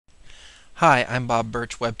Hi, I'm Bob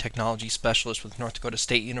Bertsch, Web Technology Specialist with North Dakota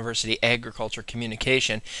State University Agriculture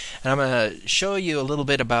Communication, and I'm going to show you a little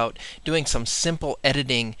bit about doing some simple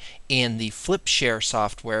editing in the FlipShare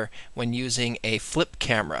software when using a flip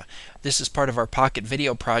camera. This is part of our Pocket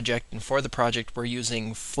Video project, and for the project we're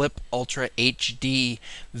using Flip Ultra HD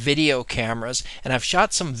video cameras, and I've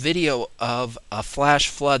shot some video of a flash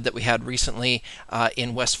flood that we had recently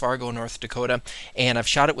in West Fargo, North Dakota, and I've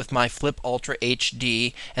shot it with my Flip Ultra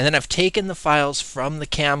HD, and then I've taken the files from the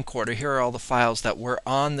camcorder. Here are all the files that were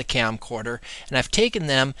on the camcorder, and I've taken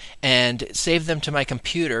them and saved them to my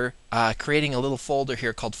computer, creating a little folder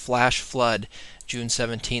here called Flash Flood, June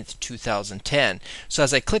 17th, 2010. So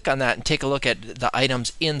as I click on that and take a look at the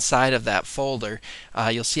items inside of that folder,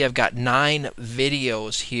 you'll see I've got 9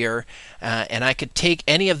 videos here, and I could take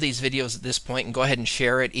any of these videos at this point and go ahead and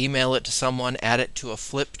share it, email it to someone, add it to a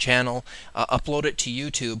Flip channel, upload it to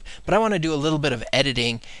YouTube. But I want to do a little bit of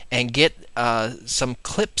editing and get some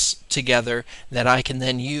clips together that I can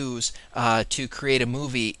then use to create a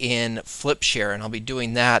movie in FlipShare, and I'll be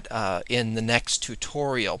doing that in the next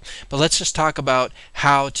tutorial. But let's just talk about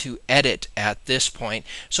how to edit at this point.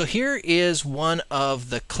 So here is one of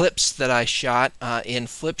the clips that I shot in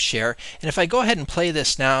FlipShare, and if I go ahead and play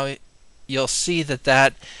this now, you'll see that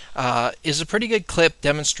that is a pretty good clip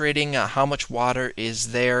demonstrating how much water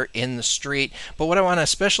is there in the street. But what I want to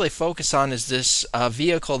especially focus on is this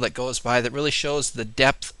vehicle that goes by that really shows the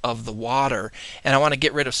depth of the water, and I want to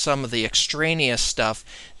get rid of some of the extraneous stuff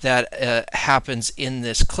that happens in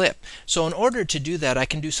this clip. So in order to do that, I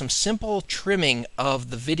can do some simple trimming of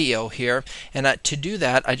the video here, and to do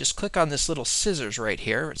that I just click on this little scissors right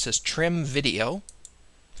here. It says Trim Video.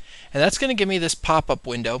 And that's going to give me this pop-up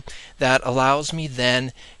window that allows me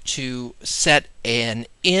then to set an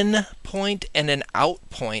in point and an out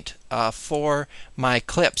point for my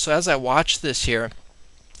clip. So as I watch this here,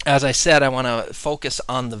 as I said, I want to focus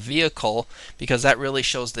on the vehicle because that really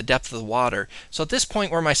shows the depth of the water. So at this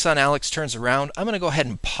point where my son Alex turns around, I'm going to go ahead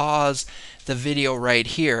and pause the video right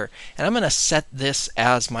here, and I'm going to set this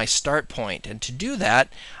as my start point. And to do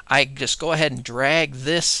that, I just go ahead and drag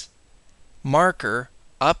this marker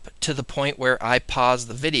up to the point where I pause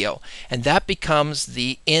the video, and that becomes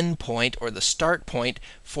the end point or the start point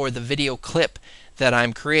for the video clip that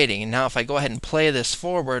I'm creating. And now if I go ahead and play this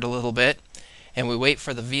forward a little bit and we wait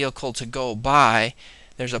for the vehicle to go by,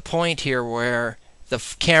 there's a point here where the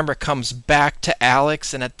camera comes back to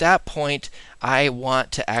Alex, and at that point I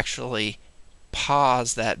want to actually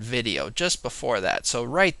pause that video just before that. So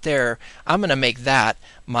right there, I'm going to make that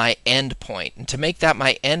my end point. And to make that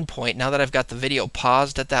my end point, now that I've got the video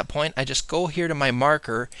paused at that point, I just go here to my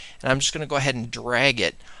marker and I'm just going to go ahead and drag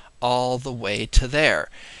it all the way to there.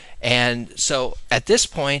 And so at this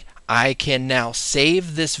point I can now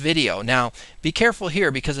save this video. Now be careful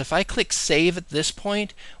here, because if I click save at this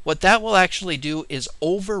point, what that will actually do is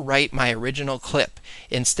overwrite my original clip.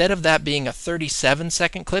 Instead of that being a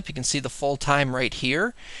 37-second clip, you can see the full time right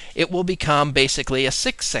here, it will become basically a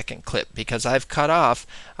 6-second clip because I've cut off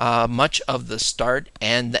much of the start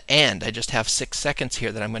and the end. I just have 6 seconds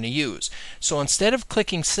here that I'm going to use. So instead of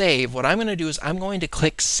clicking save, what I'm going to do is I'm going to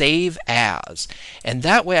click save as, and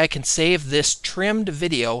that way I can save this trimmed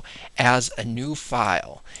video as a new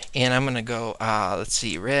file. And I'm going to go, let's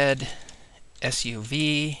see, red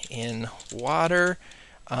SUV in water,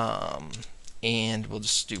 and we'll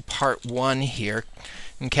just do part 1 here.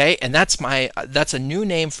 Okay, and that's a new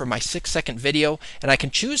name for my 6-second video, and I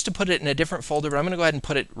can choose to put it in a different folder, but I'm going to go ahead and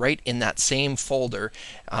put it right in that same folder,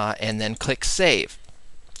 and then click save.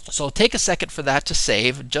 So it'll take a second for that to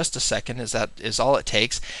save, just a second is all it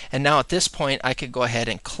takes. And now at this point I could go ahead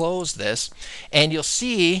and close this, and you'll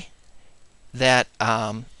see that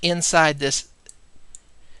inside this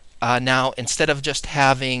now, instead of just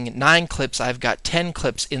having 9 clips, I've got 10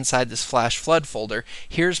 clips inside this flash flood folder.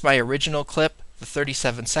 Here's my original clip, the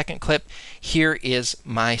 37-second clip. Here is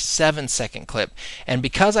my 7-second clip. And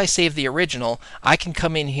because I saved the original, I can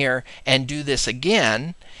come in here and do this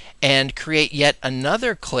again and create yet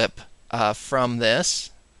another clip from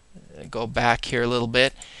this. Go back here a little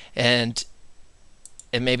bit and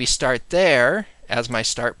maybe start there as my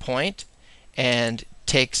start point, and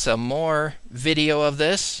take some more video of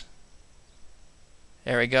this.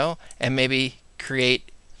 There we go. And maybe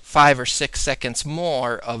create 5 or 6 seconds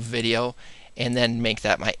more of video, and then make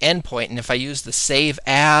that my end point. And if I use the save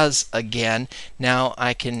as again, now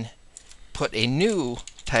I can put a new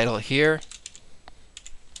title here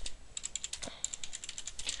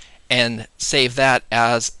and save that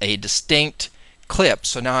as a distinct clip.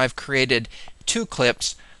 So now I've created 2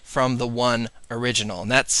 clips from the one original,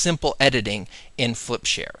 and that's simple editing in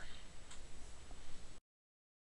FlipShare.